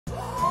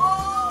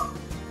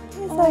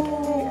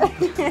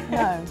okay.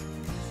 No.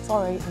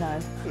 Sorry, no.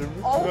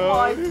 Oh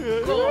my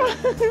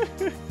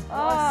god.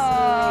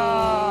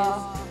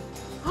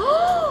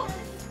 Oh.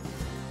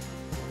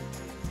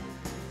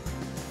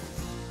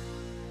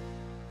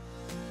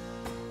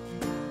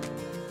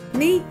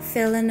 Meet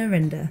Phil and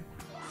Arinda.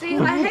 See,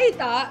 I hate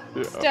that.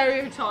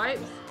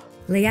 Stereotypes.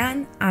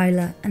 Leanne,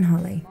 Isla and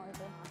Holly.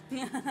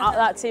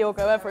 That tea will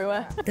go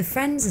everywhere. The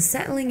friends are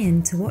settling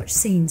in to watch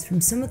scenes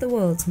from some of the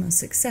world's most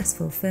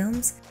successful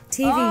films,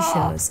 TV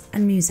shows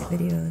and music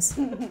videos.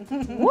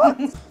 What?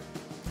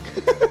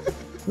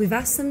 We've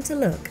asked them to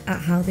look at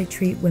how they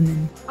treat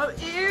women. Oh,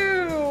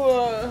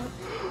 ew.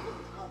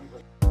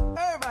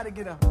 Everybody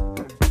get up.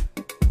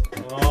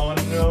 Oh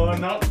no,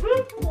 not.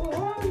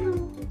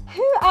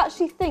 Who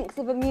actually thinks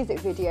of a music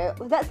video?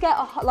 Let's get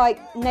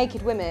like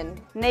naked women.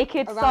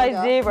 Naked around size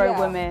us. 0 Yeah.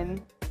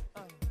 women.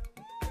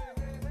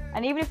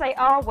 And even if they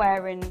are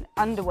wearing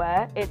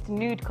underwear, it's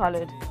nude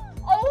coloured.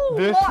 Oh,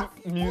 This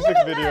what? music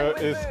All of video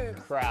them is with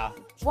boobs. crap.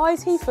 Why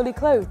is he fully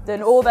clothed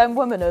and all them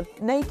women are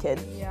naked?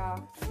 Yeah.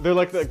 They're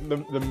like the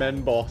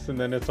men boss, and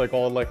then it's like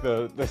all like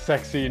the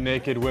sexy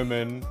naked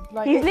women.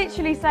 Like, He's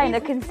literally saying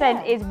that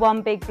consent is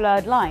one big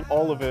blurred line.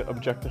 All of it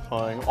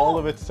objectifying, all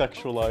of it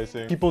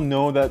sexualizing. People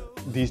know that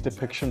these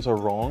depictions are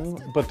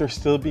wrong, but they're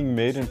still being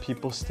made and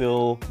people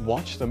still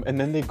watch them. And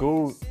then they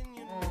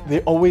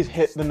always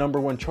hit the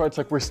 #1 charts.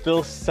 Like, we're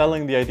still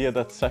selling the idea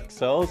that sex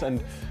sells,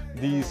 and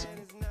these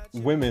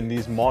women,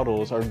 these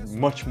models are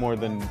much more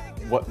than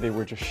what they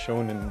were just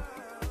shown in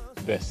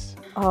this.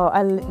 oh,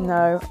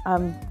 no,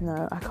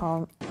 I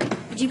can't.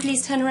 Would you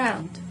please turn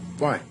around?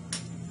 Why?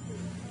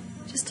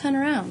 Just turn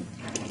around.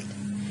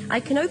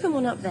 I can open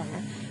one up there,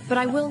 but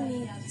I will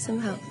need some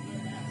help.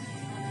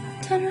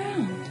 Turn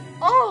around.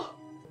 Oh.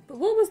 But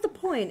what was the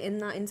point in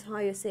that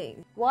entire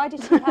scene? Why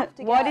did she have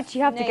to? Why did she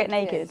have to get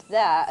naked?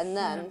 There and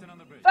then.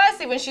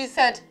 Firstly, when she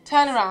said,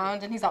 turn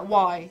around, and he's like,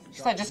 why?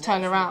 She said, just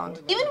turn around.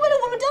 Even when a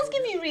woman does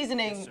give you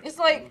reasoning, it's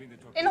like,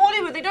 in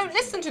Hollywood, they don't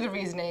listen to the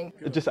reasoning.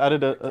 It just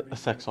added a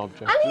sex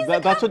object. And he's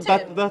the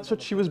captain. That's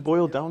what she was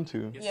boiled down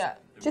to. Yeah.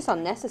 Just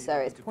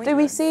unnecessary. It's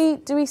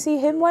Do we see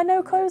him wear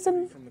no clothes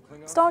in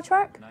Star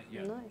Trek?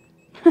 No.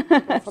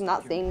 Not from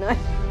that scene, no.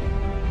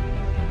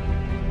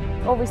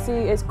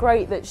 Obviously, it's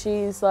great that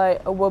she's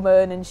like a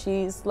woman and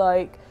she's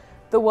like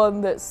the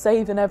one that's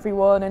saving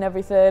everyone and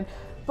everything.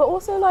 But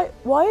also, like,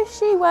 why is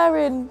she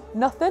wearing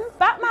nothing?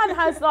 Batman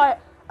has like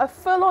a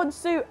full-on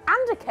suit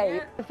and a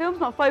cape. The film's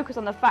not focused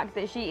on the fact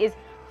that she is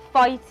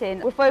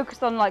fighting. We're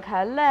focused on like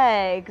her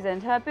legs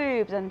and her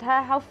boobs and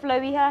how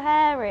flowy her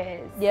hair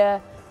is. Yeah.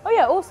 Oh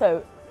yeah.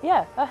 Also,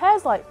 yeah, her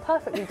hair's like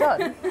perfectly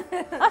done.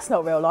 That's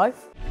not real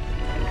life.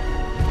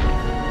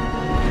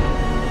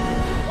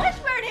 Why is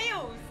she wearing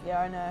heels?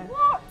 Yeah, I know.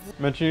 What?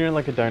 Imagine you're in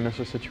like a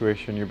dinosaur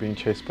situation, you're being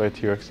chased by a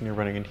T-Rex and you're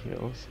running in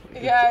heels.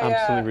 Like, Yeah, it's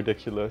absolutely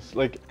ridiculous.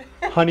 Like,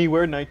 honey,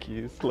 wear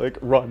Nikes, like,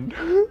 run.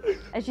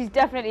 And she's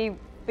definitely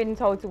been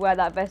told to wear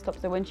that vest top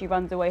so when she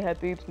runs away her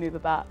boobs move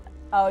about.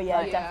 Oh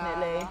yeah,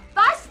 definitely.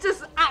 That's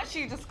just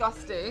actually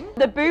disgusting.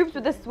 The boobs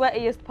were the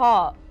sweatiest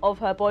part of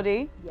her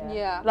body.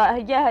 Yeah.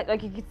 Like, yeah,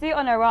 like you could see it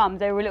on her arms,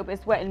 they were a little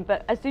bit sweating,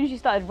 but as soon as she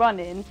started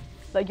running,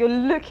 like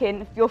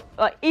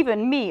like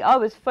even me, I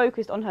was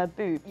focused on her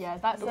boobs. Yeah,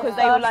 that's Because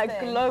they were like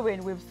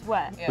glowing with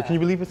sweat. Yeah. But can you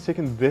believe it's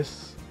taken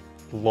this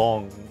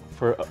long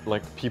for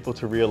like people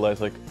to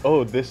realize like,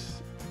 oh,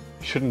 this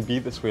shouldn't be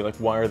this way. Like,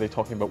 why are they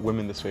talking about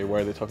women this way? Why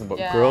are they talking about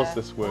girls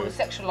this way? Or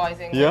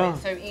sexualizing Yeah. women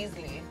so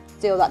easily.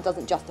 Still, that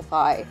doesn't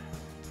justify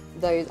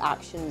those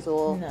actions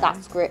or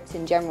that script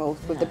in general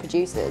with the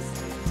producers.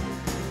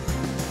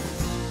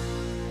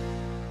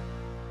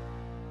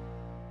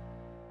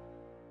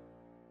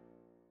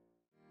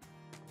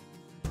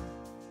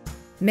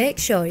 Make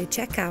sure you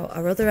check out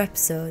our other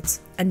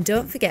episodes and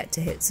don't forget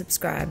to hit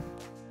subscribe.